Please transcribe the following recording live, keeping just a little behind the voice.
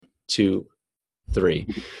2, 3.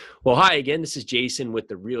 Well, hi again. This is Jason with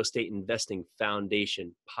the Real Estate Investing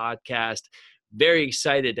Foundation podcast. Very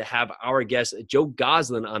excited to have our guest, Joe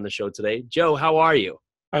Gozlan, on the show today. Joe, how are you?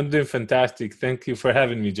 I'm doing fantastic. Thank you for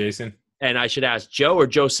having me, Jason. And I should ask Joe or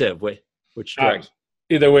Joseph, which direction?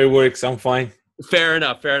 Either way works. I'm fine. Fair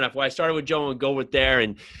enough. Well, I started with Joe and go with there,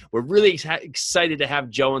 and we're really excited to have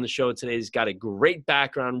Joe on the show today. He's got a great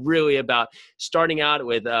background, really, about starting out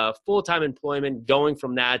with full-time employment, going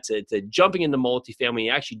from that to jumping into multifamily. He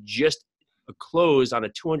actually just closed on a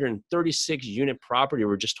 236-unit property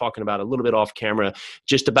we're just talking about a little bit off camera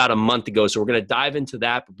just about a month ago. So we're going to dive into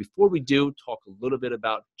that. But before we do, talk a little bit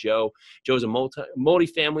about Joe. Joe's a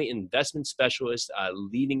multifamily investment specialist,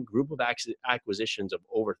 leading group of acquisitions of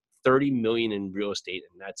over $30 million in real estate,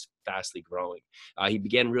 and that's fastly growing. He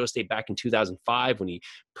began real estate back in 2005 when he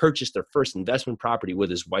purchased their first investment property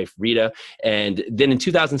with his wife, Rita. And then in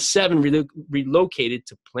 2007, relocated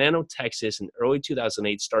to Plano, Texas. In early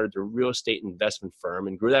 2008, started their real estate investment firm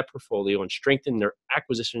and grew that portfolio and strengthened their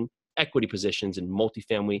acquisition equity positions in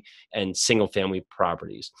multifamily and single-family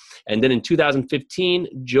properties. And then in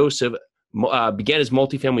 2015, Joseph began his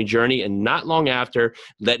multifamily journey, and not long after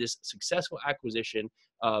led his successful acquisition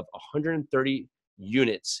of 130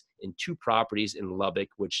 units in 2 properties in Lubbock,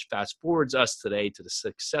 which fast forwards us today to the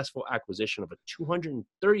successful acquisition of a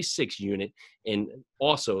 236 unit in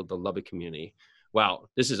also the Lubbock community. Wow,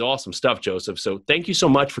 this is awesome stuff, Joseph. So thank you so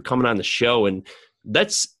much for coming on the show. And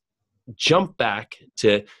let's jump back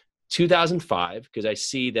to 2005, because I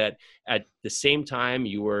see that at the same time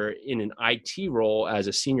you were in an IT role as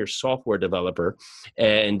a senior software developer,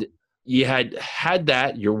 and you had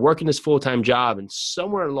that, you're working this full-time job, and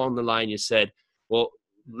somewhere along the line you said, well,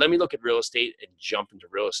 let me look at real estate and jump into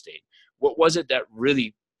real estate. What was it that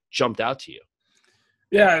really jumped out to you?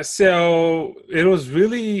 Yeah, so it was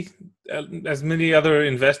really, as many other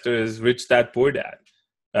investors, Rich Dad Poor Dad,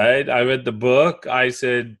 right? I read the book. I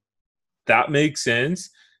said, that makes sense.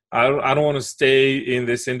 I don't want to stay in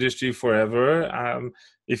this industry forever.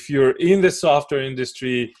 If you're in the software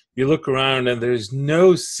industry, you look around and there's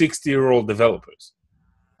no 60-year-old developers,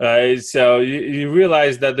 right? So you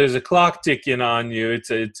realize that there's a clock ticking on you.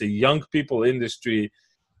 It's a young people industry.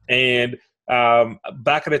 And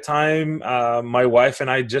back at the time, my wife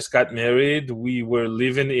and I just got married. We were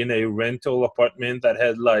living in a rental apartment that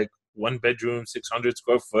had like 1 bedroom, 600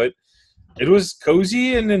 square foot. It was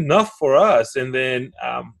cozy and enough for us. And then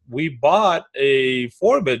we bought a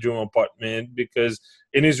 4-bedroom apartment because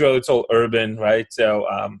in Israel, it's all urban, right? So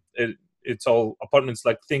it's all apartments,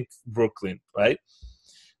 like think Brooklyn, right?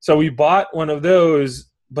 So we bought one of those,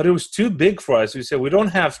 but it was too big for us. We said, we don't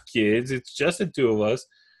have kids. It's just the 2 of us.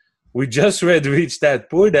 We just read Rich Dad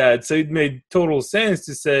Poor Dad. So it made total sense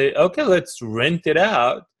to say, okay, let's rent it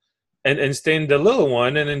out and stay in the little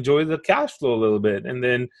one and enjoy the cash flow a little bit. And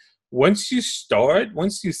then once you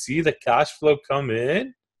see the cash flow come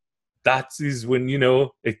in, that is when,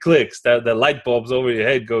 it clicks. The light bulbs over your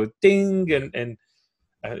head go ding, and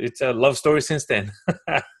it's a love story since then.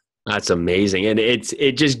 That's amazing. And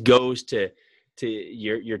it just goes to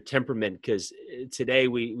your temperament, because today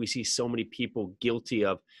we see so many people guilty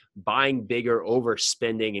of buying bigger,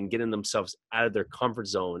 overspending, and getting themselves out of their comfort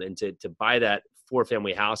zone, and to buy that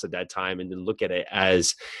 4-family house at that time and to look at it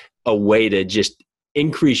as a way to just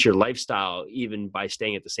increase your lifestyle, even by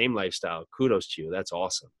staying at the same lifestyle. Kudos to you. That's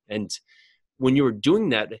awesome. And when you were doing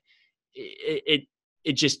that, it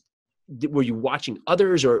just, were you watching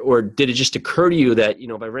others, or did it just occur to you that,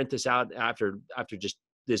 if I rent this out after just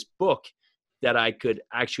this book, that I could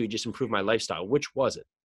actually just improve my lifestyle? Which was it?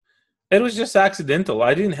 It was just accidental.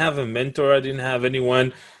 I didn't have a mentor. I didn't have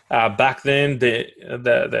anyone back then.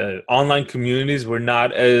 The online communities were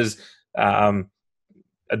not as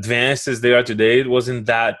advanced as they are today. It wasn't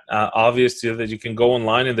that obvious to you that you can go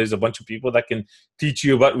online and there's a bunch of people that can teach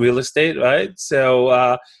you about real estate, right?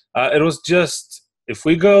 So it was just, if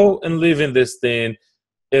we go and live in this thing,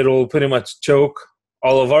 it'll pretty much choke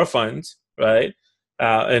all of our funds, right?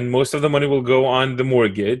 And most of the money will go on the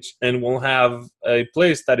mortgage, and we'll have a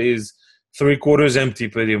place that is 3/4 empty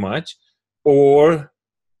pretty much. Or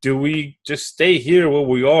do we just stay here where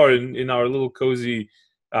we are in our little cozy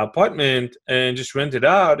apartment and just rent it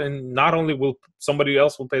out, and not only will somebody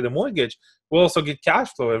else will pay the mortgage, we'll also get cash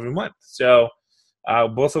flow every month. So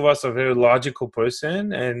both of us are very logical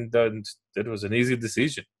person, and it was an easy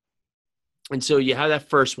decision. And so you have that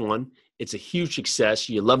first one. It's a huge success.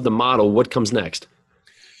 You love the model. What comes next?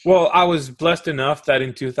 Well, I was blessed enough that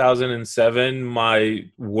in 2007, my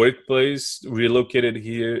workplace relocated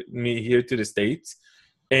me here to the States,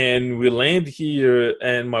 and we land here,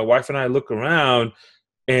 and my wife and I look around,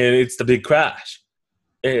 and it's the big crash.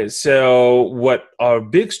 So what our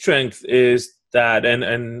big strength is that,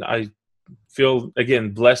 and I feel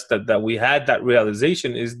again blessed that we had that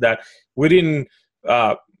realization, is that we didn't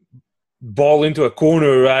uh, ball into a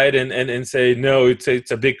corner, right, and say no, it's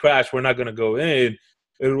a big crash, we're not going to go in.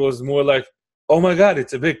 It was more like, oh my God,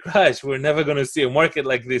 it's a big crash, we're never going to see a market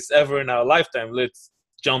like this ever in our lifetime, let's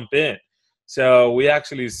jump in. So we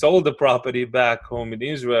actually sold the property back home in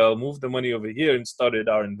Israel, moved the money over here, and started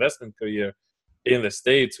our investment career in the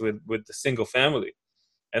States with the single family.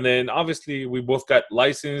 And then obviously we both got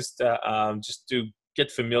licensed just to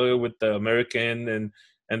get familiar with the American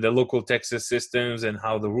and the local Texas systems and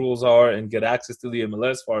how the rules are, and get access to the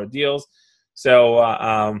MLS for our deals.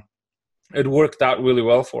 So it worked out really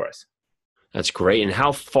well for us. That's great. And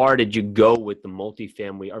how far did you go with the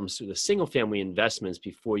multifamily, or the single family investments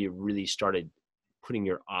before you really started putting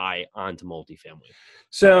your eye onto multifamily?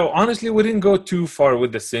 So honestly, we didn't go too far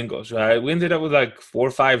with the singles, right? We ended up with like 4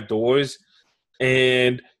 or 5 doors.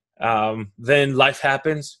 And then life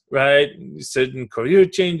happens, right? Certain career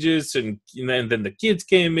changes, and then the kids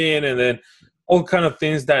came in, and then all kind of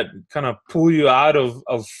things that kind of pull you out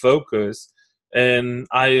of focus. And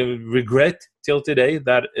I regret till today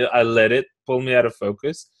that I let it pull me out of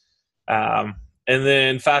focus. And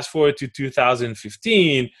then fast forward to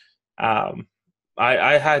 2015,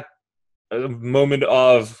 I had a moment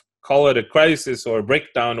of, call it a crisis or a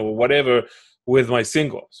breakdown or whatever, with my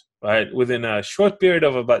singles. Right, within a short period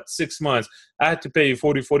of about 6 months, I had to pay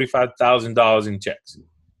 $45,000 in checks.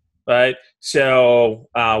 Right, so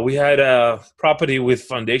we had a property with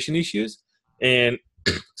foundation issues, and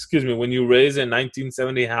excuse me, when you raise a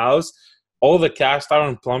 1970 house, all the cast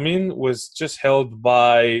iron plumbing was just held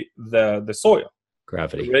by the soil.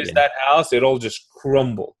 Gravity. To raise that house, it all just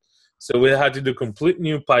crumbled. So we had to do complete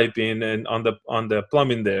new piping, and on the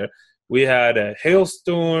plumbing there. We had a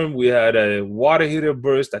hailstorm. We had a water heater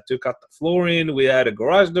burst that took out the flooring. We had a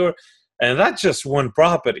garage door, and that's just one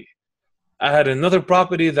property. I had another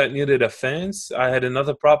property that needed a fence. I had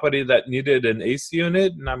another property that needed an AC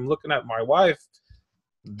unit, and I'm looking at my wife.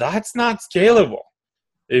 That's not scalable.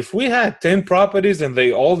 If we had 10 properties and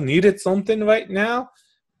they all needed something right now,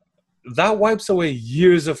 that wipes away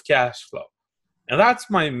years of cash flow. And that's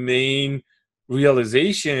my main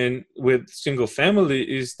realization with single family,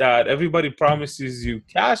 is that everybody promises you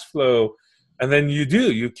cash flow, and then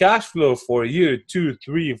you cash flow for a year, 2,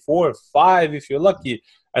 3, 4, 5 if you're lucky,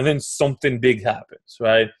 and then something big happens,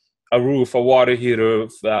 right? A roof, a water heater,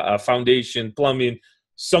 a foundation, plumbing,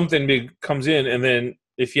 something big comes in, and then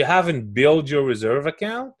if you haven't built your reserve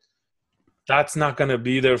account, that's not going to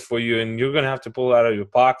be there for you, and you're going to have to pull it out of your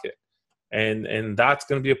pocket. And that's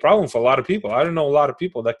going to be a problem for a lot of people. I don't know a lot of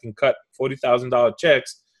people that can cut $40,000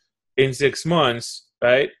 checks in 6 months,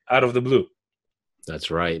 right, out of the blue. That's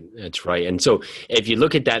right. That's right. And so if you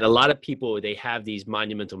look at that, a lot of people, they have these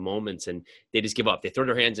monumental moments and they just give up. They throw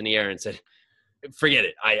their hands in the air and said, forget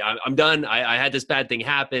it. I'm done. I had this bad thing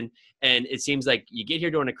happen. And it seems like you get here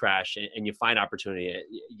during a crash and you find opportunity.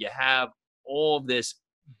 You have all of this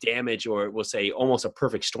damage, or we'll say almost a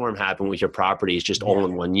perfect storm happen with your properties just all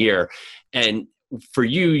in 1 year. And for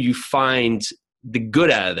you, you find the good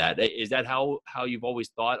out of that. Is that how you've always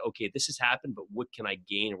thought, okay, this has happened, but what can I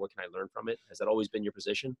gain or what can I learn from it? Has that always been your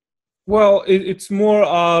position? Well, it's more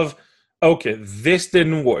of, okay, this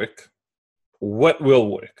didn't work. What will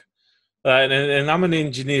work? And I'm an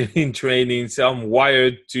engineer in training, so I'm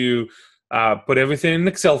wired to put everything in an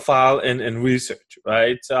Excel file and research,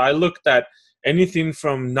 right? So I looked at anything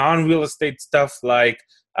from non-real estate stuff like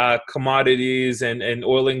commodities and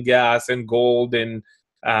oil and gas and gold and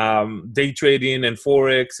day trading and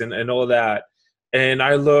Forex and all that. And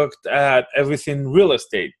I looked at everything real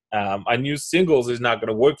estate. I knew singles is not going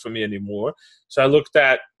to work for me anymore. So I looked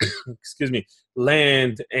at, excuse me,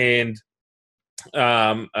 land and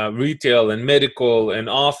retail and medical and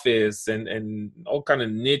office and all kind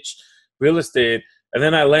of niche real estate. And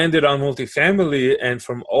then I landed on multifamily, and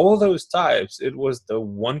from all those types, it was the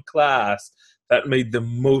one class that made the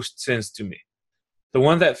most sense to me. The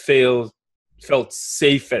one that felt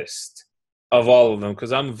safest of all of them,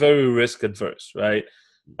 because I'm very risk adverse, right?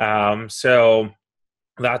 So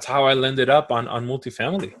that's how I landed up on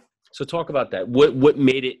multifamily. So talk about that. What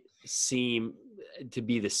made it seem to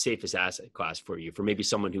be the safest asset class for you, for maybe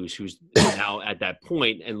someone who's now at that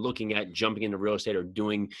point and looking at jumping into real estate or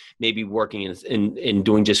maybe working in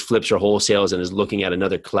doing just flips or wholesales and is looking at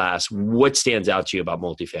another class? What stands out to you about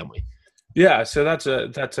multifamily? Yeah, so that's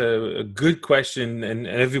a good question, and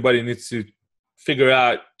everybody needs to figure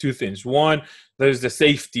out two things. One, there's the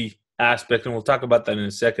safety aspect, and we'll talk about that in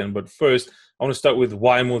a second. But first, I want to start with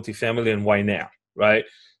why multifamily and why now, right?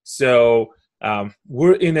 So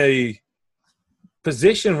We're in a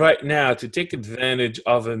position right now to take advantage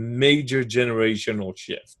of a major generational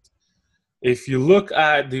shift. If you look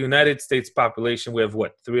at the United States population, we have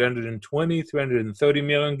what, 320, 330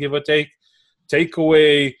 million, give or take. Take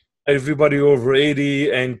away everybody over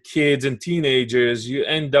 80 and kids and teenagers, you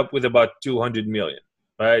end up with about 200 million,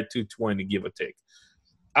 right? 220, give or take.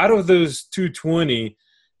 Out of those 220,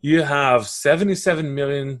 you have 77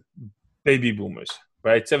 million baby boomers,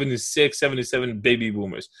 right? 76, 77 baby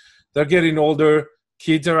boomers. They're getting older.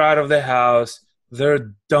 Kids are out of the house.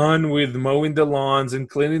 They're done with mowing the lawns and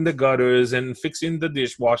cleaning the gutters and fixing the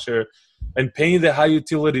dishwasher and paying the high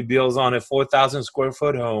utility bills on a 4,000 square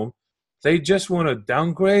foot home. They just want to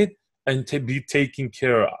downgrade and to be taken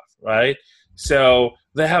care of, right? So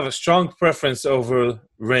they have a strong preference over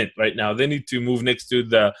rent right now. They need to move next to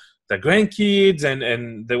the grandkids,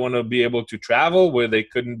 and they want to be able to travel where they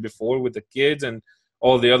couldn't before with the kids and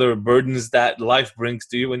all the other burdens that life brings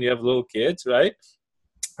to you when you have little kids, right?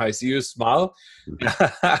 I see you smile.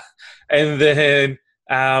 And then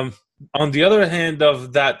on the other hand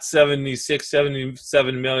of that 76,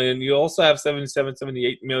 77 million, you also have 77,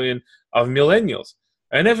 78 million of millennials.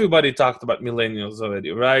 And everybody talked about millennials already,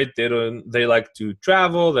 right? They like to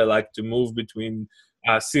travel. They like to move between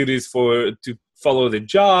cities to follow the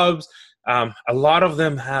jobs. A lot of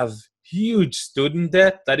them have huge student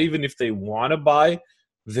debt that even if they want to buy,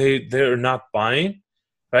 they're not buying,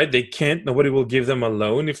 right? They can't. Nobody will give them a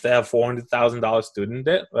loan if they have $400,000 student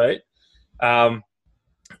debt, right?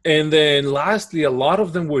 And then lastly, a lot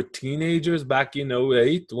of them were teenagers back in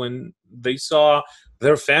 2008 when they saw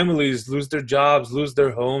their families lose their jobs, lose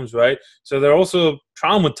their homes, right? So they're also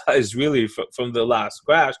traumatized really from the last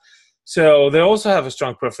crash. So they also have a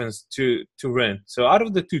strong preference to rent. So out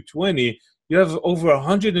of the 220, you have over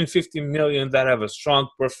 150 million that have a strong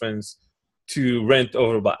preference to rent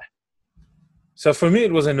over buy. So for me,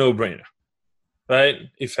 it was a no-brainer, right?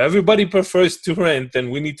 If everybody prefers to rent, then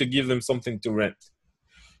we need to give them something to rent.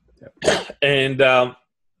 And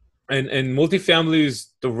multifamily is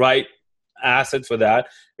the right asset for that.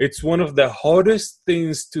 It's one of the hardest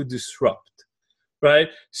things to disrupt, right?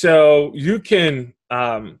 So you can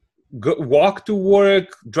walk to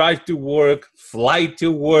work, drive to work, fly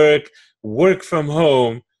to work, work from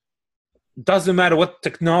home. Doesn't matter what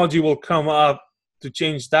technology will come up to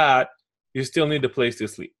change that. You still need a place to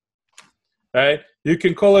sleep, right? You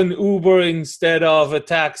can call an Uber instead of a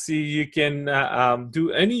taxi. You can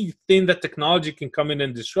do anything that technology can come in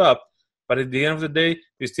and disrupt. But at the end of the day,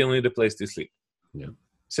 you still need a place to sleep. Yeah.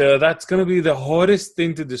 So that's going to be the hardest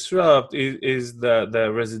thing to disrupt is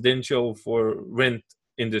the residential for rent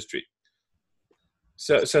industry.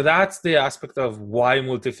 So that's the aspect of why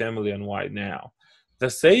multifamily and why now. The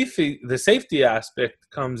safety aspect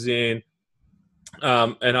comes in.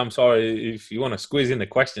 And I'm sorry if you want to squeeze in the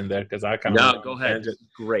question there because I kind of go ahead. It's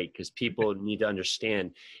great because people need to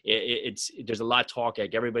understand there's a lot of talk.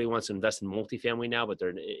 Like everybody wants to invest in multifamily now, but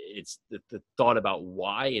it's the thought about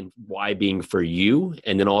why and why being for you,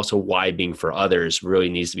 and then also why being for others really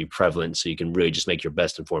needs to be prevalent so you can really just make your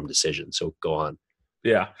best informed decision. So go on.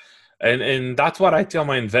 Yeah, and that's what I tell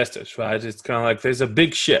my investors, right? It's kind of like there's a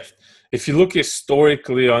big shift. If you look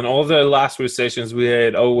historically on all the last recessions we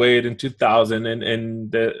had, 2008 and 2000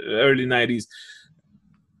 and the early 90s,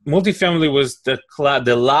 multifamily was the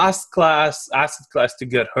last asset class to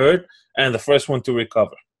get hurt and the first one to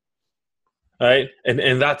recover, right?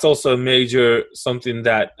 And that's also a major something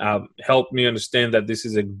that helped me understand that this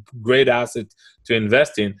is a great asset to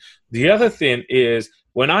invest in. The other thing is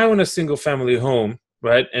when I own a single family home,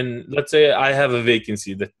 right, and let's say I have a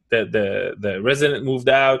vacancy, the resident moved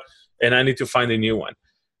out, and I need to find a new one.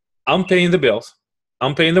 I'm paying the bills.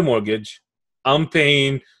 I'm paying the mortgage. I'm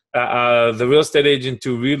paying the real estate agent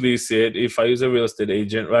to release it if I use a real estate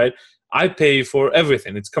agent, right? I pay for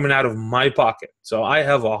everything. It's coming out of my pocket. So I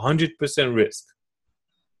have 100% risk.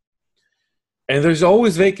 And there's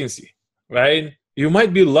always vacancy, right? You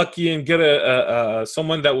might be lucky and get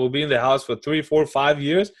someone that will be in the house for 3, 4, 5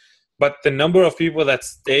 years, but the number of people that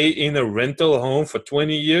stay in a rental home for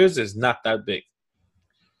 20 years is not that big.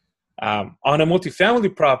 On a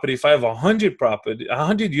multifamily property, if I have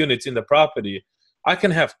 100 units in the property, I can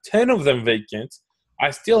have 10 of them vacant. I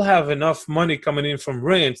still have enough money coming in from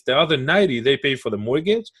rent. The other 90, they pay for the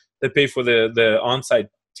mortgage. They pay for the on-site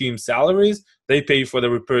team salaries. They pay for the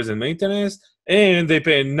repairs and maintenance. And they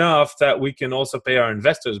pay enough that we can also pay our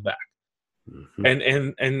investors back.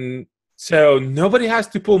 Mm-hmm. And so nobody has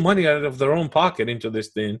to pull money out of their own pocket into this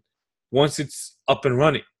thing once it's up and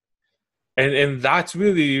running. And that's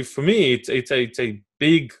really, for me, it's a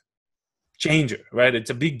big changer, right? It's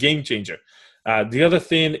a big game changer. The other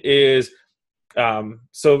thing is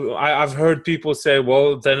So I've heard people say,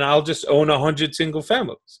 well, then I'll just own 100 single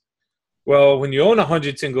families. Well, when you own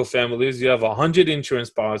 100 single families, you have 100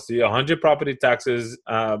 insurance policy, 100 property taxes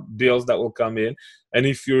bills that will come in. And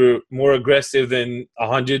if you're more aggressive, then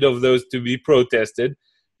 100 of those to be protested,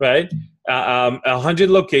 right? 100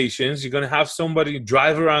 locations, you're going to have somebody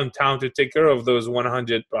drive around town to take care of those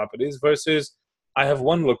 100 properties versus I have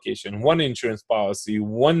one location, one insurance policy,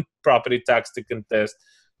 one property tax to contest.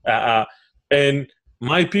 And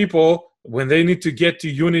my people, when they need to get to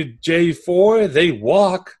unit J4, they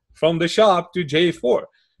walk from the shop to J4.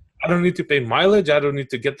 I don't need to pay mileage. I don't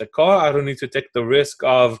need to get the car. I don't need to take the risk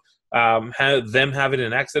of them having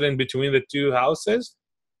an accident between the two houses.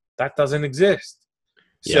 That doesn't exist.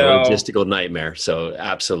 Yeah, logistical nightmare. So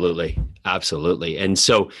absolutely. Absolutely. And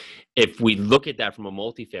so if we look at that from a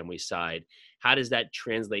multifamily side, how does that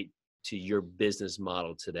translate to your business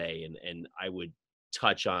model today? And I would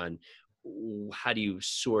touch on how do you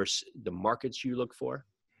source the markets you look for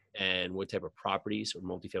and what type of properties or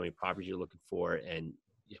multifamily properties you're looking for and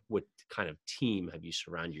what kind of team have you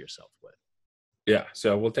surrounded yourself with? Yeah,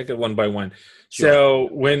 so we'll take it one by one. Sure. So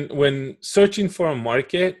when searching for a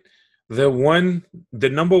market, the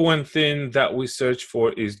number one thing that we search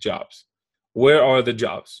for is jobs. Where are the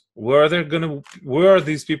jobs? Where are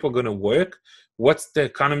these people gonna work? What's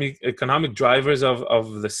the economic drivers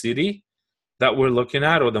of the city that we're looking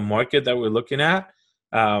at or the market that we're looking at?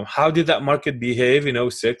 How did that market behave in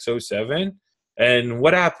 06, 07? And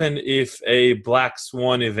what happened if a black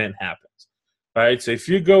swan event happens, right? So if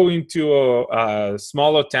you go into a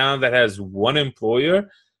smaller town that has one employer,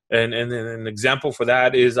 and an example for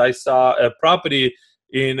that is I saw a property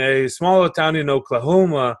in a smaller town in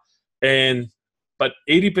Oklahoma, but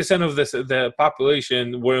 80% of the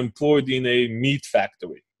population were employed in a meat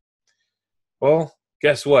factory. Well,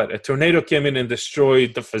 guess what? A tornado came in and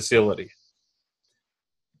destroyed the facility.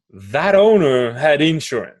 That owner had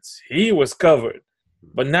insurance. He was covered.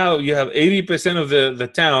 But now you have 80% of the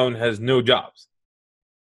town has no jobs.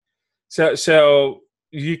 So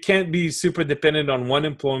you can't be super dependent on one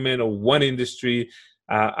employment or one industry.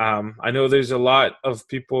 I know there's a lot of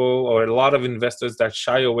people or a lot of investors that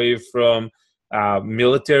shy away from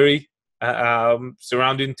military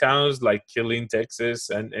surrounding towns like Killeen, Texas,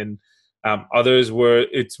 and others where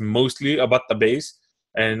it's mostly about the base.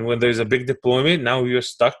 And when there's a big deployment, now you're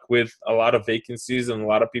stuck with a lot of vacancies and a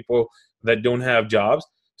lot of people that don't have jobs.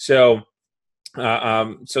 So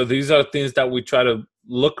these are things that we try to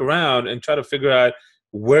look around and try to figure out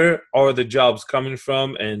where are the jobs coming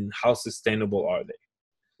from and how sustainable are they?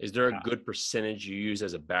 Is there a good percentage you use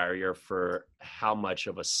as a barrier for how much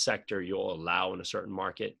of a sector you'll allow in a certain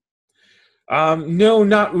market? No,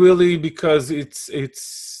 not really, because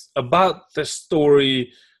it's about the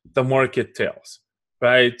story the market tells,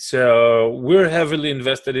 right? So we're heavily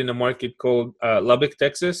invested in a market called Lubbock,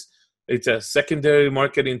 Texas. It's a secondary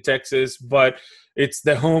market in Texas, but it's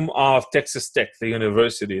the home of Texas Tech, the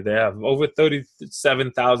university. They have over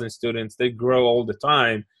 37,000 students. They grow all the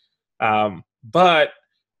time. But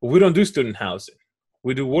we don't do student housing.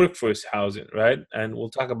 We do workforce housing, right? And we'll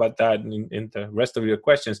talk about that in the rest of your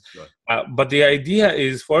questions. Right. But the idea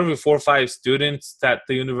is for every 4 or 5 students that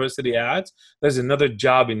the university adds, there's another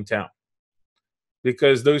job in town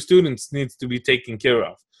because those students need to be taken care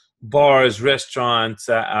of. Bars, restaurants,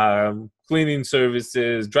 cleaning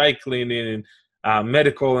services, dry cleaning,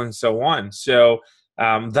 medical, and so on. So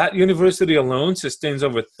that university alone sustains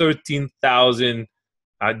over 13,000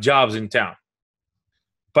 jobs in town.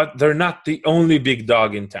 But they're not the only big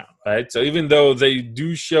dog in town, right? So even though they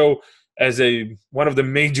do show as one of the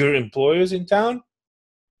major employers in town,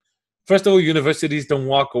 first of all, universities don't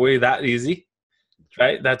walk away that easy,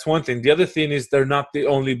 right? That's one thing. The other thing is they're not the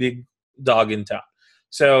only big dog in town.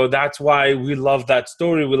 So that's why we love that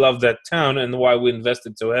story. We love that town and why we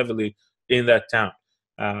invested so heavily in that town.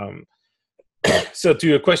 So to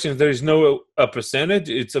your question, there is no a percentage.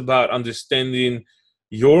 It's about understanding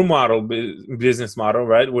your model, business model,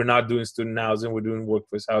 right? We're not doing student housing. We're doing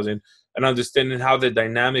workforce housing and understanding how the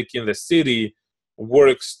dynamic in the city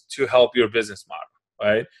works to help your business model,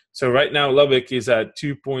 right? So right now, Lubbock is at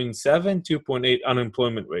 2.7, 2.8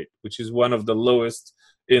 unemployment rate, which is one of the lowest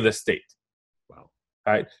in the state. Wow.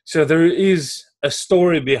 Right. So there is a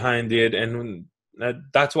story behind it. And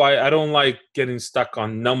that's why I don't like getting stuck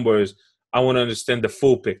on numbers. I want to understand the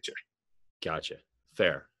full picture. Gotcha.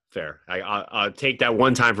 Fair. I'll take that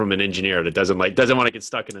one time from an engineer that doesn't want to get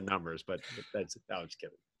stuck in the numbers, but I'm just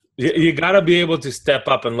kidding. You got to be able to step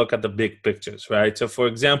up and look at the big pictures, right? So for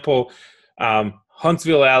example,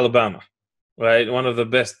 Huntsville, Alabama, right? One of the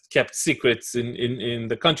best kept secrets in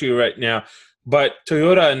the country right now. But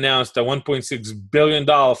Toyota announced a $1.6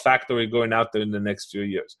 billion factory going out there in the next few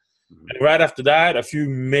years. Mhm. And right after that, a few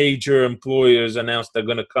major employers announced they're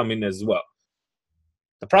going to come in as well.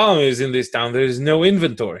 The problem is in this town, there is no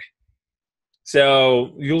inventory.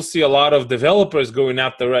 So you'll see a lot of developers going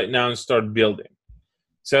out there right now and start building.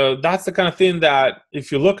 So that's the kind of thing that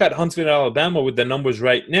if you look at Huntsville, Alabama with the numbers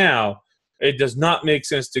right now, it does not make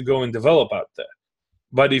sense to go and develop out there.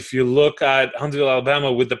 But if you look at Huntsville,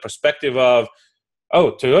 Alabama with the perspective of,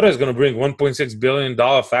 oh, Toyota is going to bring $1.6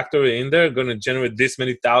 billion factory in there, going to generate this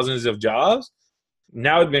many thousands of jobs,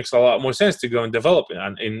 now it makes a lot more sense to go and develop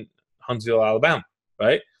in Huntsville, Alabama,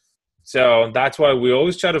 right? So that's why we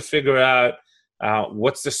always try to figure out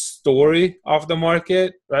what's the story of the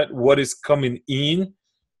market, right? What is coming in,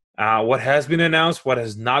 what has been announced, what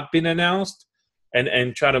has not been announced,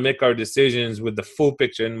 and try to make our decisions with the full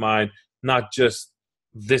picture in mind, not just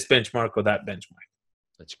this benchmark or that benchmark.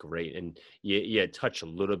 That's great. And you touch a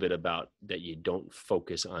little bit about that you don't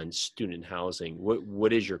focus on student housing.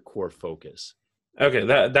 What is your core focus? Okay,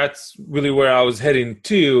 that's really where I was heading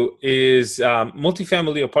to is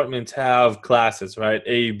multifamily apartments have classes, right?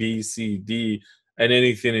 A, B, C, D, and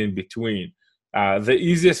anything in between. The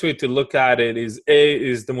easiest way to look at it is A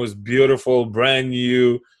is the most beautiful, brand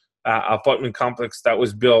new apartment complex that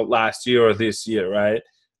was built last year or this year, right?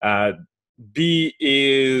 B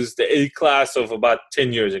is the A class of about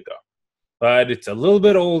 10 years ago, right? It's a little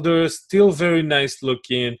bit older, still very nice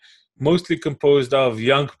looking, mostly composed of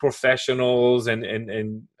young professionals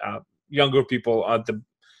and younger people at the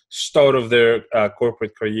start of their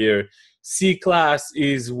corporate career. C class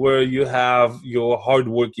is where you have your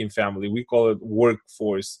hardworking family. We call it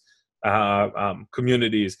workforce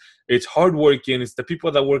communities. It's hardworking. It's the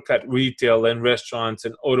people that work at retail and restaurants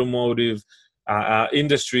and automotive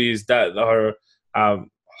industries that are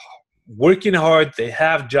working hard. They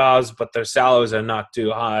have jobs, but their salaries are not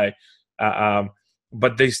too high.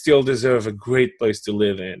 But they still deserve a great place to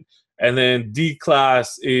live in. And then D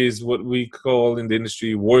class is what we call in the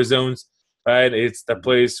industry war zones, right? It's the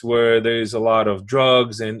place where there's a lot of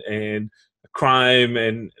drugs and crime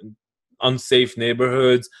and unsafe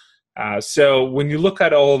neighborhoods. So when you look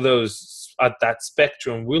at all those at that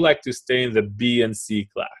spectrum, we like to stay in the B and C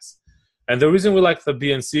class. And the reason we like the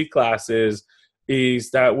B and C class is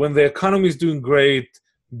that when the economy is doing great,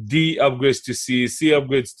 D upgrades to C, C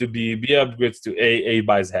upgrades to B, B upgrades to A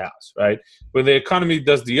buys a house, right? When the economy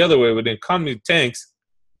does the other way, when the economy tanks,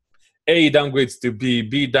 A downgrades to B,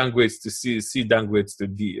 B downgrades to C, C downgrades to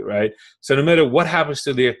D, right? So no matter what happens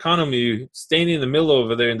to the economy, staying in the middle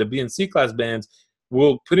over there in the B and C class bands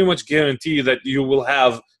will pretty much guarantee that you will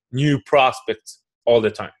have new prospects all the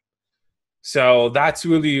time. So that's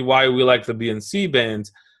really why we like the B and C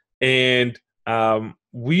bands. And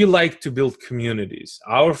we like to build communities.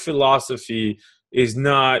 Our philosophy is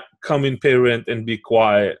not come in, pay rent, and be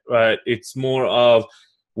quiet, right? It's more of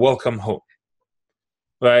welcome home,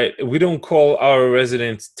 right? We don't call our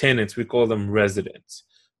residents tenants. We call them residents.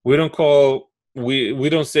 We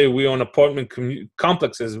don't say we own apartment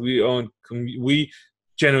complexes. We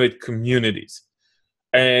generate communities.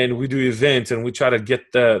 And we do events, and we try to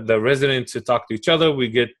get the residents to talk to each other. We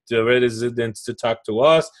get the residents to talk to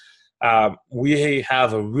us. We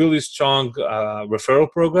have a really strong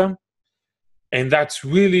referral program. And that's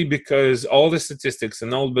really because all the statistics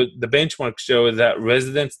and all the benchmarks show that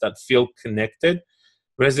residents that feel connected,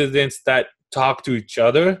 residents that talk to each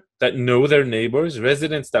other, that know their neighbors,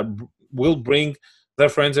 residents that will bring their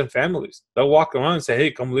friends and families. They'll walk around and say,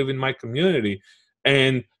 hey, come live in my community.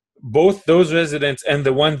 And both those residents and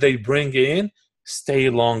the one they bring in stay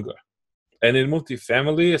longer. And in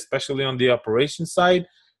multifamily, especially on the operations side,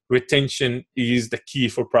 retention is the key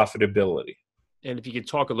for profitability. And if you could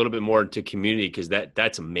talk a little bit more to community, because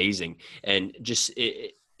that's amazing. And just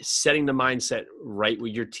setting the mindset right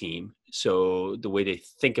with your team. So the way they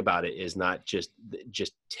think about it is not just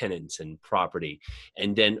tenants and property.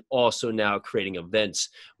 And then also now creating events.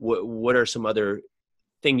 What are some other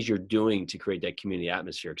things you're doing to create that community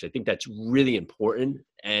atmosphere? Because I think that's really important.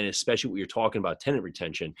 And especially what you're talking about tenant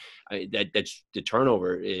retention, that's the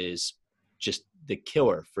turnover is just the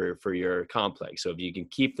killer for your complex. So if you can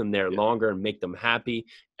keep them there longer and make them happy,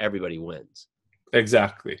 everybody wins.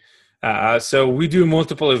 Exactly. So we do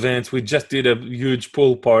multiple events. We just did a huge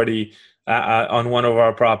pool party on one of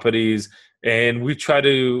our properties, and we try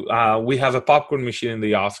to we have a popcorn machine in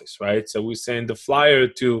the office, right? So we send a flyer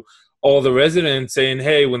to all the residents saying,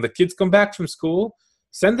 hey, when the kids come back from school,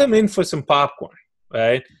 send them in for some popcorn,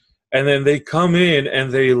 right? And then they come in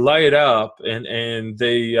and they light up and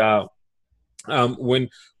they When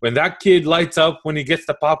that kid lights up when he gets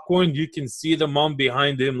the popcorn, you can see the mom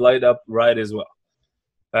behind him light up right as well,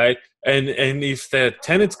 right? And if the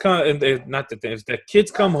tenants come, and not the tenants, the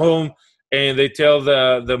kids come home and they tell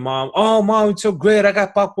the mom, "Oh, mom, it's so great! I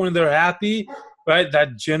got popcorn." They're happy, right?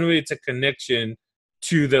 That generates a connection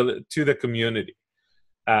to the community.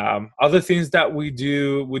 Other things that we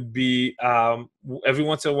do would be every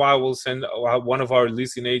once in a while we'll send one of our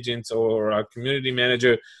leasing agents or our community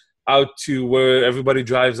manager out to where everybody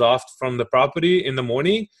drives off from the property in the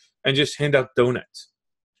morning and just hand out donuts.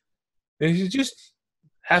 And you just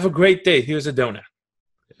have a great day. Here's a donut.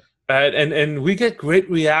 And we get great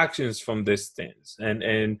reactions from these things.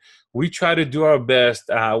 And we try to do our best.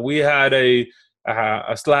 We had a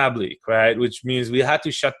slab leak, right? Which means we had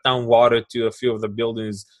to shut down water to a few of the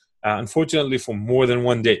buildings, unfortunately, for more than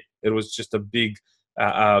one day. It was just a big,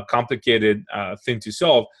 complicated thing to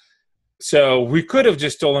solve. So we could have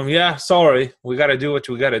just told them, yeah, sorry, we got to do what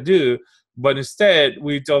we got to do. But instead,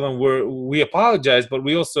 we told them we apologize, but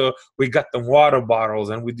we got them water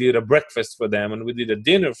bottles and we did a breakfast for them and we did a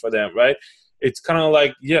dinner for them, right? It's kind of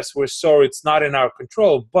like, yes, we're sorry, it's not in our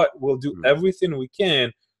control, but we'll do everything we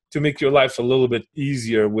can to make your life a little bit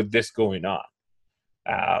easier with this going on.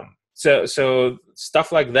 So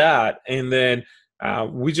stuff like that. And then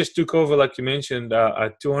we just took over, like you mentioned,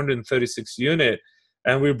 a 236 unit,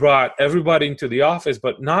 and we brought everybody into the office,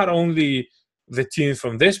 but not only the team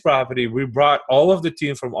from this property, we brought all of the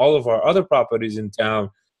team from all of our other properties in town,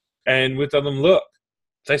 and we told them, look,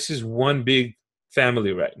 this is one big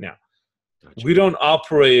family right now. Gotcha. We don't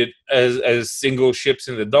operate as single ships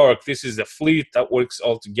in the dark. This is a fleet that works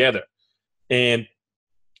all together. And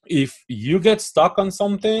if you get stuck on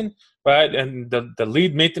something, right, and the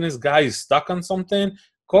lead maintenance guy is stuck on something,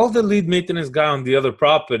 call the lead maintenance guy on the other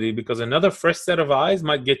property, because another fresh set of eyes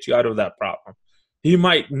might get you out of that problem. He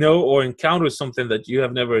might know or encounter something that you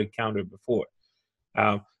have never encountered before.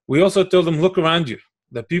 We also told them, look around you.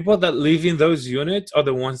 The people that live in those units are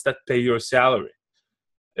the ones that pay your salary.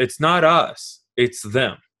 It's not us, it's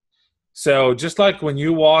them. So just like when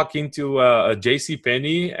you walk into a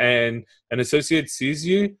JCPenney and an associate sees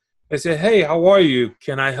you, they say, hey, how are you?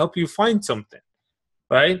 Can I help you find something?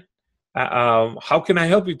 Right? How can I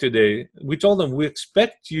help you today? We told them, we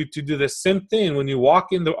expect you to do the same thing when you walk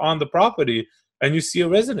on the property and you see a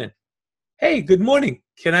resident. Hey, good morning.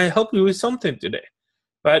 Can I help you with something today?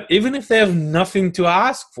 But even if they have nothing to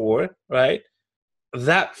ask for, right,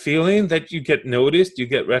 that feeling that you get noticed, you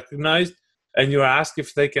get recognized, and you're asked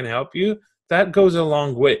if they can help you, that goes a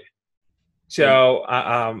long way. So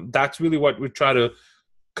that's really what we try to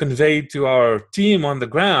convey to our team on the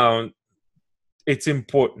ground. It's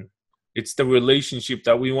important. It's the relationship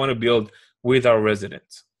that we want to build with our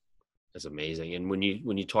residents. That's amazing. And when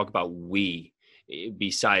you talk about we,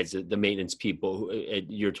 besides the maintenance people,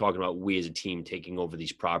 you're talking about we as a team taking over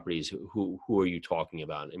these properties. Who are you talking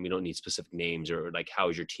about? And we don't need specific names, or like, how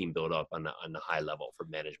is your team built up on the high level for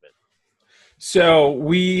management? So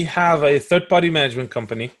we have a third-party management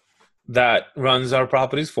company that runs our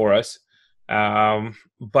properties for us.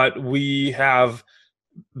 But we have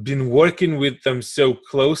been working with them so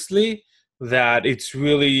closely that it's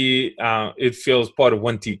really, it feels part of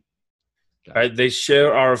one team. Right? They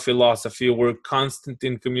share our philosophy. We're constant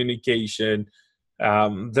in communication.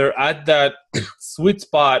 They're at that sweet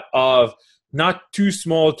spot of not too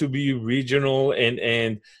small to be regional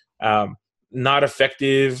and not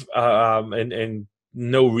effective and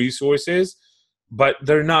no resources, but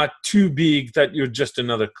they're not too big that you're just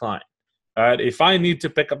another client. Right? If I need to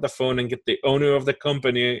pick up the phone and get the owner of the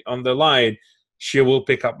company on the line, she will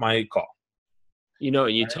pick up my call. You know,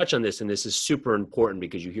 you touch on this, and this is super important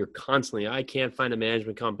because you hear constantly, I can't find a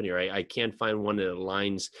management company, or I can't find one that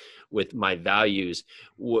aligns with my values.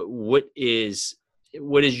 What is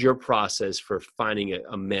your process for finding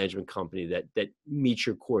a management company that meets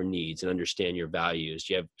your core needs and understand your values?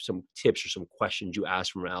 Do you have some tips or some questions you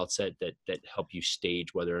ask from the outset that help you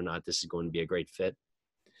stage whether or not this is going to be a great fit?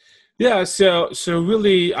 Yeah, so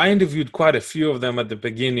really, I interviewed quite a few of them at the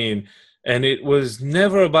beginning. And it was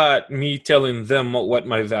never about me telling them what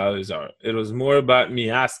my values are. It was more about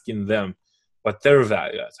me asking them what their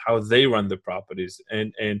values are, how they run the properties.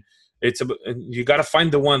 And you got to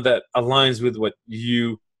find the one that aligns with what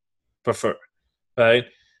you prefer, right?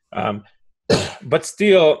 But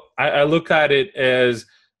still, I look at it as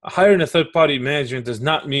hiring a third-party management does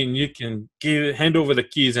not mean you can hand over the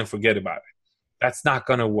keys and forget about it. That's not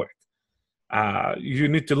going to work. You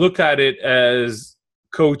need to look at it as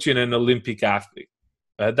coaching an Olympic athlete.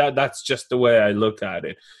 That's just the way I look at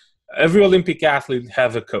it. Every Olympic athlete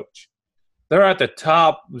have a coach. they're at the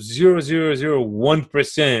top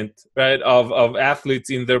 0.0001%, right, of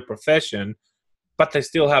athletes in their profession, but they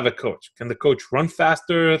still have a coach. Can the coach run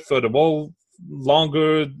faster, throw the ball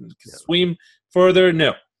longer, swim further?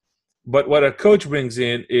 No. But what a coach brings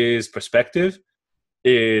in is perspective.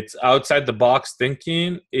 It's outside the box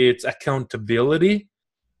thinking. It's accountability,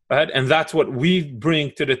 right? And that's what we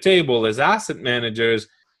bring to the table as asset managers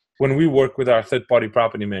when we work with our third-party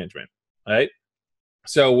property management, right?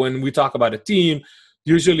 So when we talk about a team,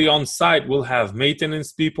 usually on site, we'll have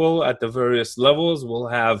maintenance people at the various levels. We'll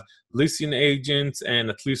have leasing agents and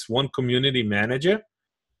at least one community manager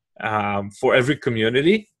for every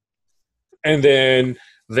community. And then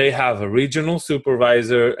they have a regional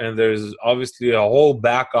supervisor, and there's obviously a whole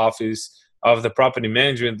back office of the property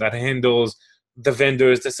management that handles the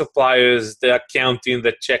vendors, the suppliers, the accounting,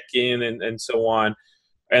 the check-in, and so on.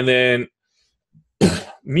 And then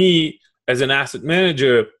me, as an asset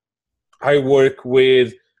manager, I work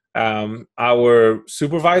with our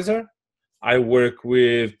supervisor. I work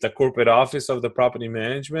with the corporate office of the property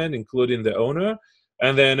management, including the owner.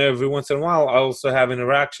 And then every once in a while, I also have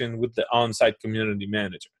interaction with the on-site community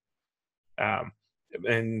manager.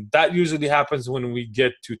 And that usually happens when we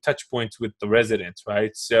get to touch points with the residents, right?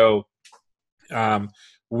 So for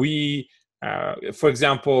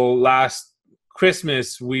example, last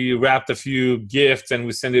Christmas, we wrapped a few gifts and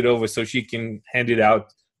we sent it over so she can hand it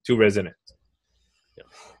out to residents.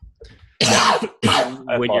 I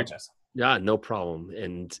apologize. Yeah, no problem.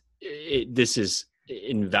 And this is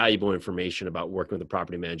invaluable information about working with the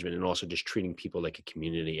property management and also just treating people like a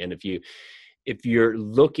community. And if you're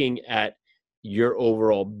looking at your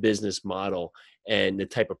overall business model and the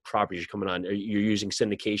type of properties you're coming on, you're using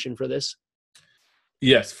syndication for this?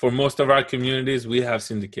 Yes, for most of our communities, we have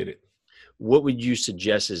syndicated. What would you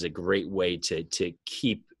suggest is a great way to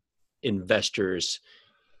keep investors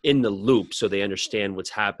in the loop so they understand what's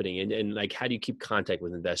happening? And like, how do you keep contact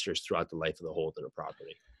with investors throughout the life of the hold of the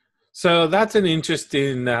property? So that's an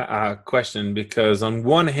interesting question, because on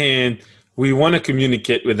one hand, we want to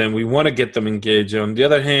communicate with them. We want to get them engaged. On the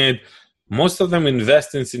other hand, most of them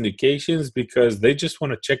invest in syndications because they just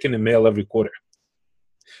want to check in the mail every quarter.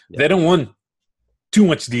 Yeah. They don't want too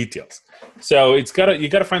much details. So you got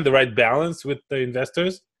to find the right balance with the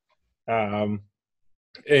investors.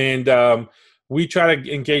 We try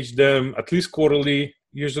to engage them at least quarterly,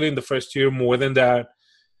 usually in the first year, more than that.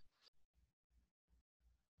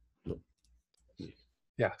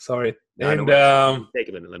 Yeah, sorry. No, take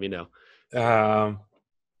a minute. Let me know.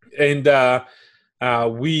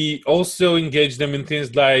 We also engage them in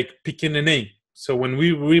things like picking a name. So when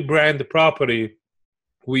we rebrand the property,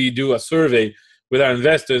 we do a survey with our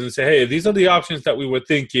investors and say, hey, these are the options that we were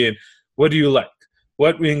thinking. What do you like?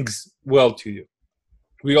 What rings well to you?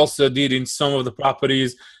 We also did in some of the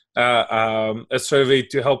properties a survey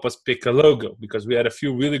to help us pick a logo, because we had a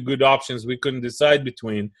few really good options we couldn't decide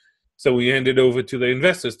between. So we handed over to the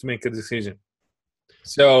investors to make a decision.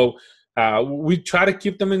 So we try to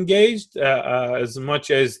keep them engaged as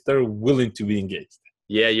much as they're willing to be engaged.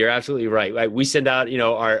 Yeah, you're absolutely right. We send out,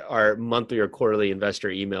 our monthly or quarterly investor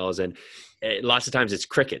emails, and lots of times it's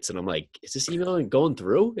crickets. And I'm like, is this email going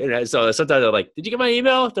through? And so sometimes they're like, did you get my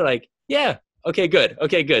email? They're like, yeah. Okay, good.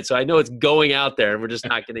 So I know it's going out there, and we're just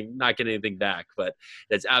not getting anything back. But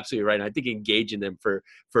that's absolutely right. And I think engaging them for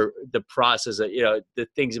the process of, the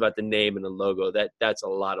things about the name and the logo, that's a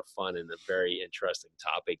lot of fun and a very interesting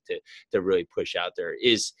topic to really push out there.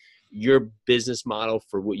 Is your business model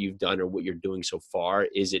for what you've done or what you're doing so far,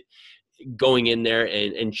 is it going in there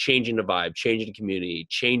and changing the vibe, changing the community,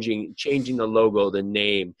 changing the logo, the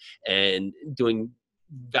name, and doing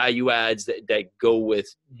value adds that go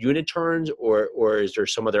with unit turns, or is there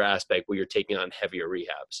some other aspect where you're taking on heavier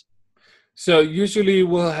rehabs? So usually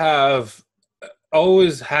we'll have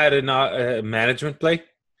always had a management play,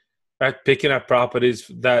 right? Picking up properties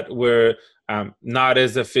that were not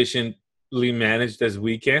as efficiently managed as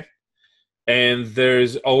we can. And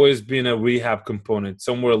there's always been a rehab component.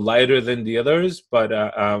 Some were lighter than the others, but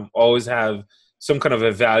always have some kind of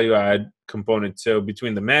a value add component. So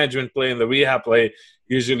between the management play and the rehab play,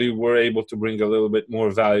 usually we're able to bring a little bit more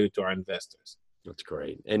value to our investors. That's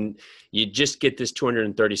great. And you just get this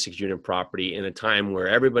 236 unit property in a time where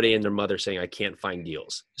everybody and their mother saying, I can't find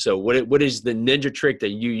deals. So what is the ninja trick that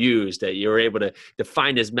you use that you're able to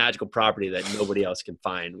find this magical property that nobody else can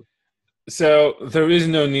find? So there is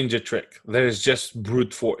no ninja trick. There's just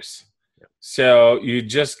brute force. So you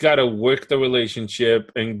just got to work the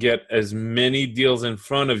relationship and get as many deals in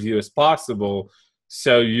front of you as possible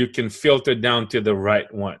so you can filter down to the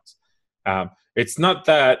right ones. It's not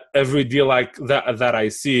that every deal like that I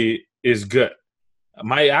see is good.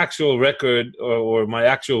 My actual record or my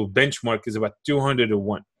actual benchmark is about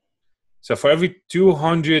 200-1. So for every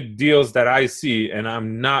 200 deals that I see, and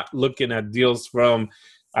I'm not looking at deals from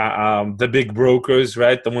the big brokers,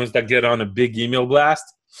 right? The ones that get on a big email blast,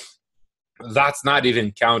 that's not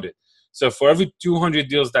even counted. So for every 200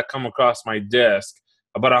 deals that come across my desk,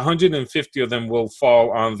 about 150 of them will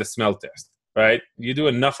fall on the smell test, right? You do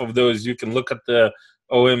enough of those, you can look at the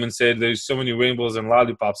OM and say, there's so many rainbows and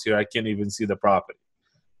lollipops here, I can't even see the property,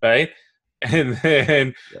 right? And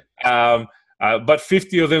then, but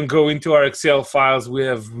 50 of them go into our Excel files. We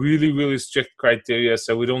have really, really strict criteria,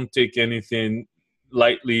 so we don't take anything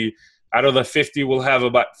lightly. Out of the 50, we'll have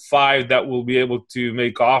about 5 that we'll be able to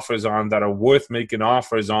make offers on, that are worth making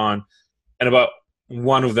offers on, and about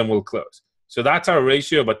 1 of them will close. So that's our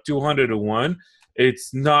ratio, about 200-1.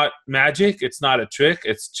 It's not magic. It's not a trick.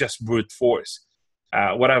 It's just brute force.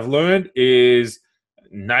 What I've learned is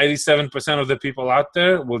 97% of the people out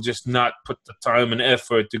there will just not put the time and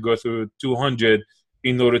effort to go through 200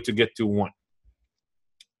 in order to get to 1.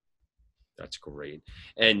 That's great.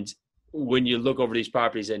 And when you look over these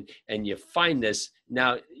properties and you find this,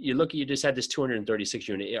 now you just had this 236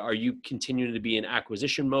 unit. Are you continuing to be in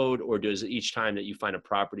acquisition mode, or does each time that you find a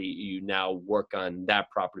property, you now work on that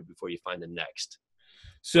property before you find the next?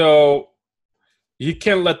 So you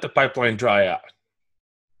can't let the pipeline dry out.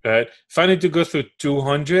 Right? If I need to go through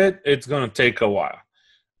 200, it's going to take a while.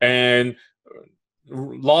 And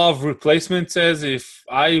law of replacement says if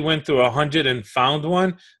I went through 100 and found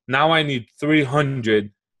one, now I need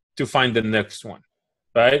 300 to find the next one,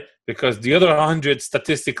 right? Because the other 100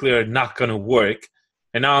 statistically are not going to work.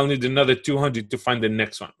 And now I'll need another 200 to find the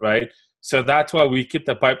next one, right? So that's why we keep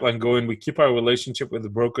the pipeline going. We keep our relationship with the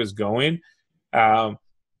brokers going.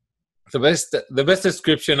 The best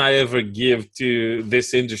description I ever give to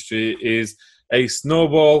this industry is a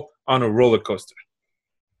snowball on a roller coaster.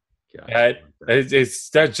 Gotcha. Right?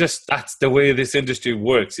 That's the way this industry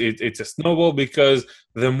works. It's a snowball because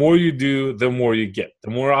the more you do, the more you get.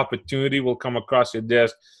 The more opportunity will come across your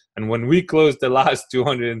desk. And when we closed the last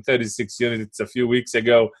 236 units a few weeks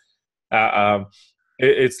ago,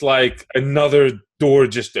 it's like another door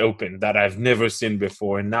just opened that I've never seen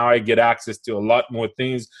before. And now I get access to a lot more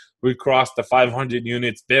things. We crossed the 500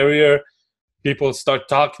 units barrier. People start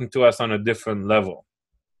talking to us on a different level.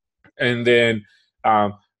 And then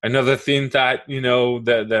another thing that,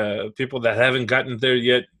 the people that haven't gotten there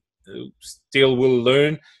yet still will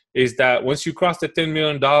learn is that once you cross the $10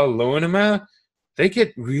 million loan amount, they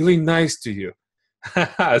get really nice to you.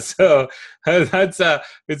 So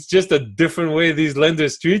it's just a different way these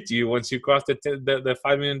lenders treat you once you cross the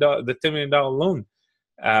 $5 million, the $10 million loan.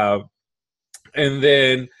 And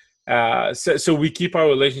then, so we keep our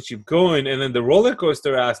relationship going. And then the roller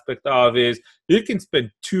coaster aspect of is you can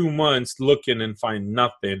spend 2 months looking and find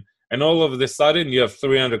nothing. And all of a sudden you have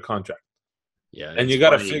 3 under contract. Yeah. And you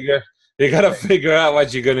got to figure out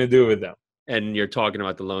what you're going to do with them. And you're talking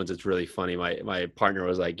about the loans. It's really funny. My partner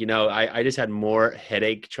was like, I just had more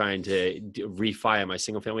headache trying to refi on my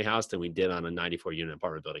single family house than we did on a 94 unit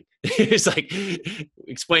apartment building. It's like,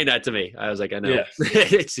 explain that to me. I was like, I know. Yes.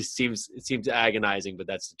 It seems agonizing, but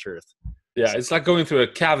that's the truth. Yeah. It's like going through a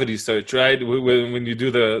cavity search, right? When you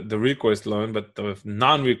do the recourse loan, but the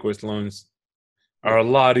non-recourse loans are a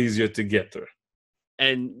lot easier to get through.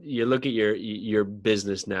 And you look at your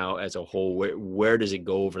business now as a whole, where does it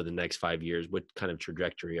go over the next 5 years? What kind of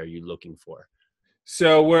trajectory are you looking for?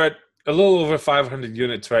 So we're at a little over 500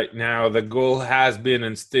 units right now. The goal has been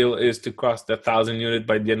and still is to cross the 1,000 unit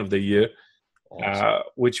by the end of the year, awesome.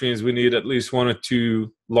 Which means we need at least 1 or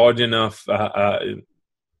 2 large enough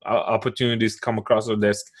opportunities to come across our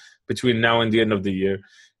desk between now and the end of the year.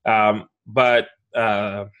 But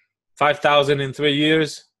 5,000 in 3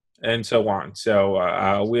 years, and so on.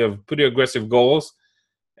 So we have pretty aggressive goals,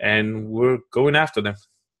 and we're going after them.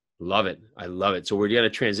 Love it. I love it. So we're going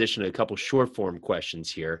to transition to a couple short form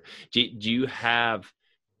questions here. Do you have,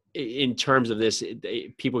 in terms of this,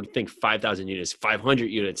 people think 5,000 units, 500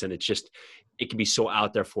 units, and it can be so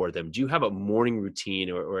out there for them. Do you have a morning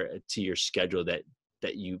routine or to your schedule that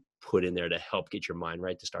you put in there to help get your mind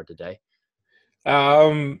right to start the day?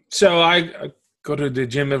 So I go to the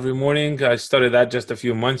gym every morning. I started that just a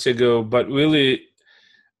few months ago, but really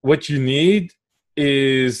what you need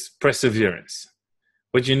is perseverance.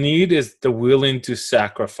 What you need is the willing to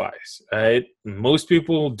sacrifice, right? Most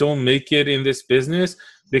people don't make it in this business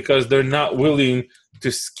because they're not willing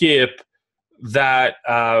to skip that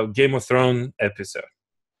Game of Thrones episode.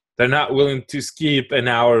 They're not willing to skip an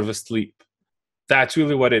hour of sleep. That's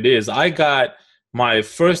really what it is. I got my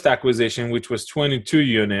first acquisition, which was 22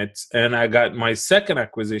 units, and I got my second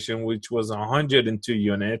acquisition, which was 102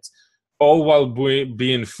 units, all while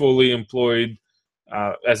being fully employed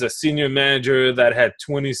as a senior manager that had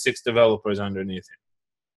 26 developers underneath him,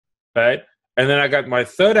 right? And then I got my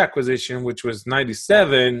third acquisition, which was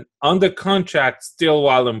 97, under contract still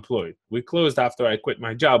while employed. We closed after I quit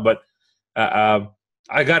my job, but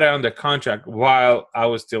I got it under contract while I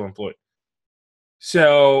was still employed.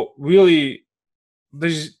 So really,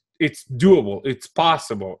 it's doable. It's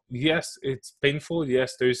possible. Yes, it's painful.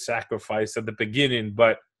 Yes, there's sacrifice at the beginning,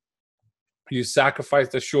 but you sacrifice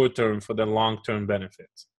the short term for the long-term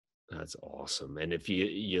benefits. That's awesome. And if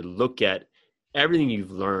you look at everything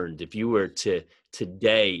you've learned, if you were to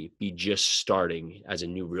today be just starting as a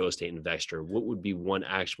new real estate investor, what would be one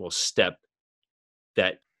actual step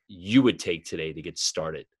that you would take today to get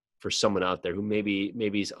started for someone out there who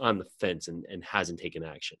maybe is on the fence and hasn't taken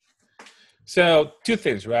action? So two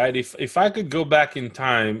things, right? If I could go back in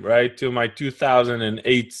time, right, to my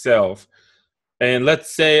 2008 self, and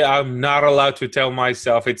let's say I'm not allowed to tell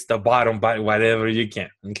myself it's the bottom by whatever you can,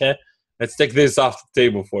 okay? Let's take this off the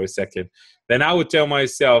table for a second. Then I would tell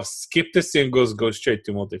myself, skip the singles, go straight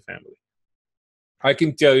to multifamily. I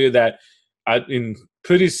can tell you that I'm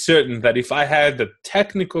pretty certain that if I had the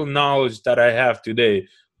technical knowledge that I have today,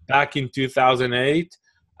 back in 2008,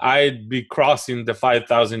 I'd be crossing the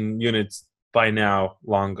 5,000 units by now,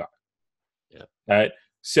 long gone. Yeah. Right.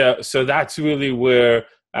 So that's really where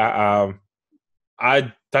that's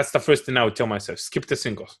the first thing I would tell myself: skip the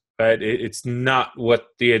singles. Right. It's not what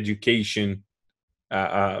the education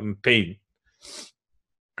paid.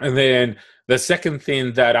 And then the second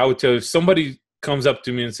thing that I would tell, if somebody comes up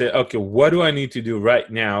to me and say, okay, what do I need to do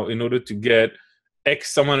right now in order to get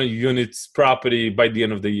X amount of units property by the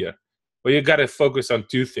end of the year? Well, you got to focus on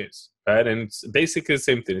two things, right? And it's basically the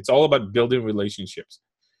same thing. It's all about building relationships,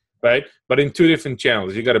 right? But in two different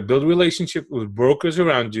channels. You got to build relationship with brokers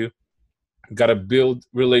around you. You got to build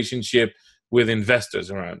relationship with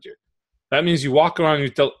investors around you. That means you walk around and you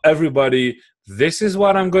tell everybody, this is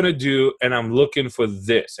what I'm going to do, and I'm looking for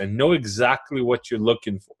this, and know exactly what you're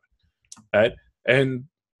looking for, right? And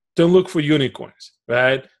don't look for unicorns,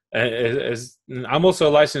 right? As I'm also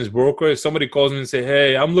a licensed broker. If somebody calls me and say,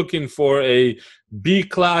 hey, I'm looking for a B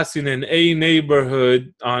class in an A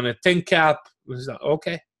neighborhood on a 10 cap,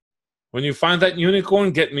 okay. When you find that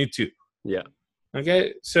unicorn, get me too. Yeah.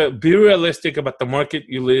 Okay. So be realistic about the market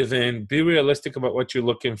you live in. Be realistic about what you're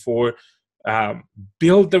looking for.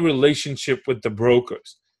 Build the relationship with the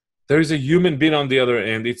brokers. There's a human being on the other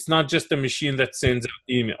end. It's not just a machine that sends out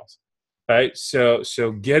emails, right? So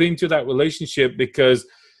get into that relationship, because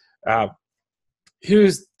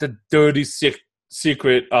here's the dirty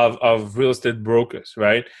secret of real estate brokers,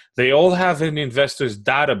 right? They all have an investor's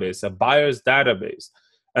database, a buyer's database.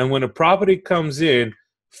 And when a property comes in,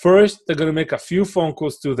 first, they're going to make a few phone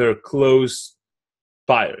calls to their close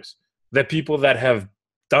buyers, the people that have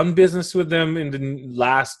done business with them in the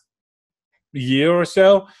last year or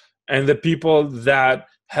so, and the people that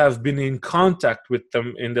have been in contact with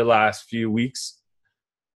them in the last few weeks.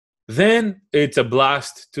 Then it's a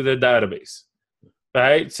blast to the database,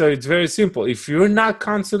 right? So it's very simple. If you're not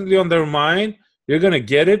constantly on their mind, you're going to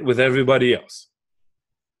get it with everybody else.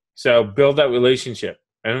 So build that relationship.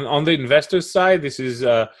 And on the investor side, this is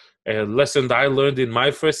a lesson that I learned in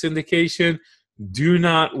my first syndication. Do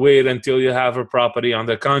not wait until you have a property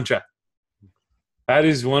under contract. That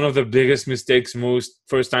is one of the biggest mistakes most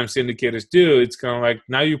first-time syndicators do. It's kind of like,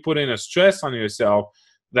 now you put in a stress on yourself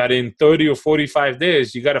that in 30 or 45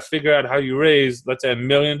 days, you got to figure out how you raise, let's say, $1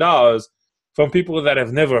 million from people that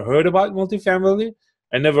have never heard about multifamily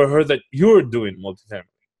and never heard that you're doing multifamily.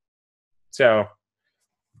 So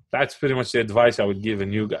that's pretty much the advice I would give a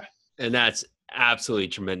new guy. And that's absolutely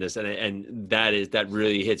tremendous. And that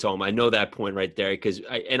really hits home. I know that point right there, because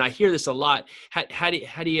I hear this a lot. How do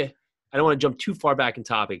you, I don't want to jump too far back in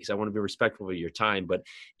topic because I want to be respectful of your time, but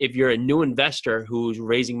if you're a new investor who's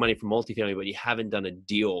raising money for multifamily, but you haven't done a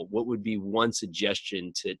deal, what would be one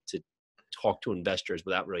suggestion to talk to investors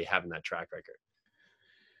without really having that track record?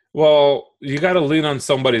 Well, you got to lean on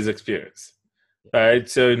somebody's experience, right?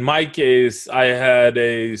 So in my case, I had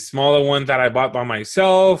a smaller one that I bought by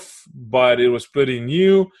myself, but it was pretty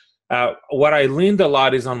new. What I leaned a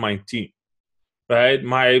lot is on my team, right?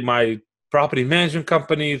 My property management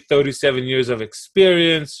company, 37 years of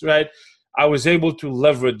experience, right? I was able to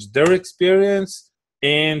leverage their experience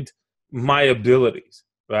and my abilities,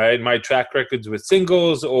 right? My track records with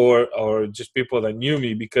singles or just people that knew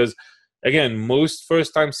me, because again, most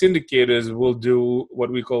first-time syndicators will do what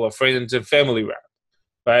we call a friends and family route,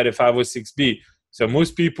 right? If I was 6B, So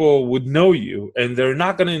most people would know you, and they're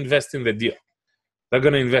not going to invest in the deal. They're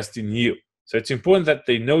going to invest in you. So it's important that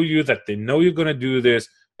they know you, that they know you're going to do this,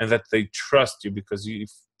 and that they trust you, because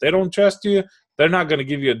if they don't trust you, they're not going to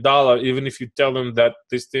give you $1, even if you tell them that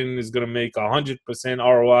this thing is going to make 100%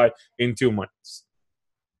 ROI in 2 months.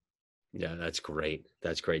 Yeah, that's great.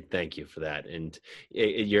 That's great. Thank you for that. And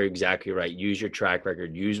you're exactly right. Use your track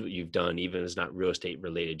record, use what you've done, even if it's not real estate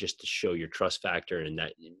related, just to show your trust factor and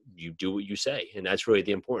that you do what you say. And that's really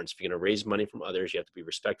the importance. If you're going to raise money from others, you have to be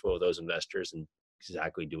respectful of those investors and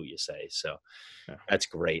exactly do what you say. So Yeah. that's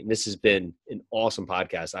great. And this has been an awesome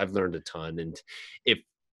podcast. I've learned a ton. And if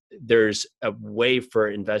there's a way for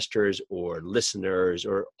investors or listeners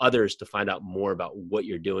or others to find out more about what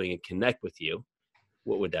you're doing and connect with you,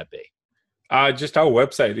 what would that be? Just our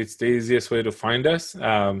website. It's the easiest way to find us.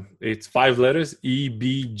 It's 5 letters,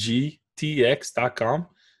 ebgtx.com.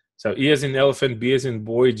 So E as in elephant, B as in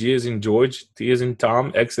boy, G as in George, T as in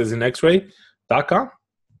Tom, X as in X-ray.com.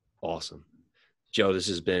 Awesome. Joe, this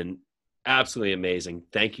has been absolutely amazing.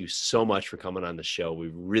 Thank you so much for coming on the show. We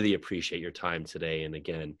really appreciate your time today. And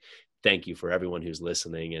again, thank you for everyone who's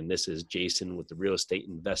listening. And this is Jason with the Real Estate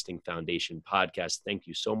Investing Foundation podcast. Thank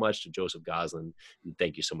you so much to Joseph Gozlan. And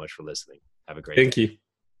thank you so much for listening. Have a great day. Thank you.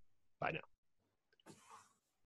 Bye now.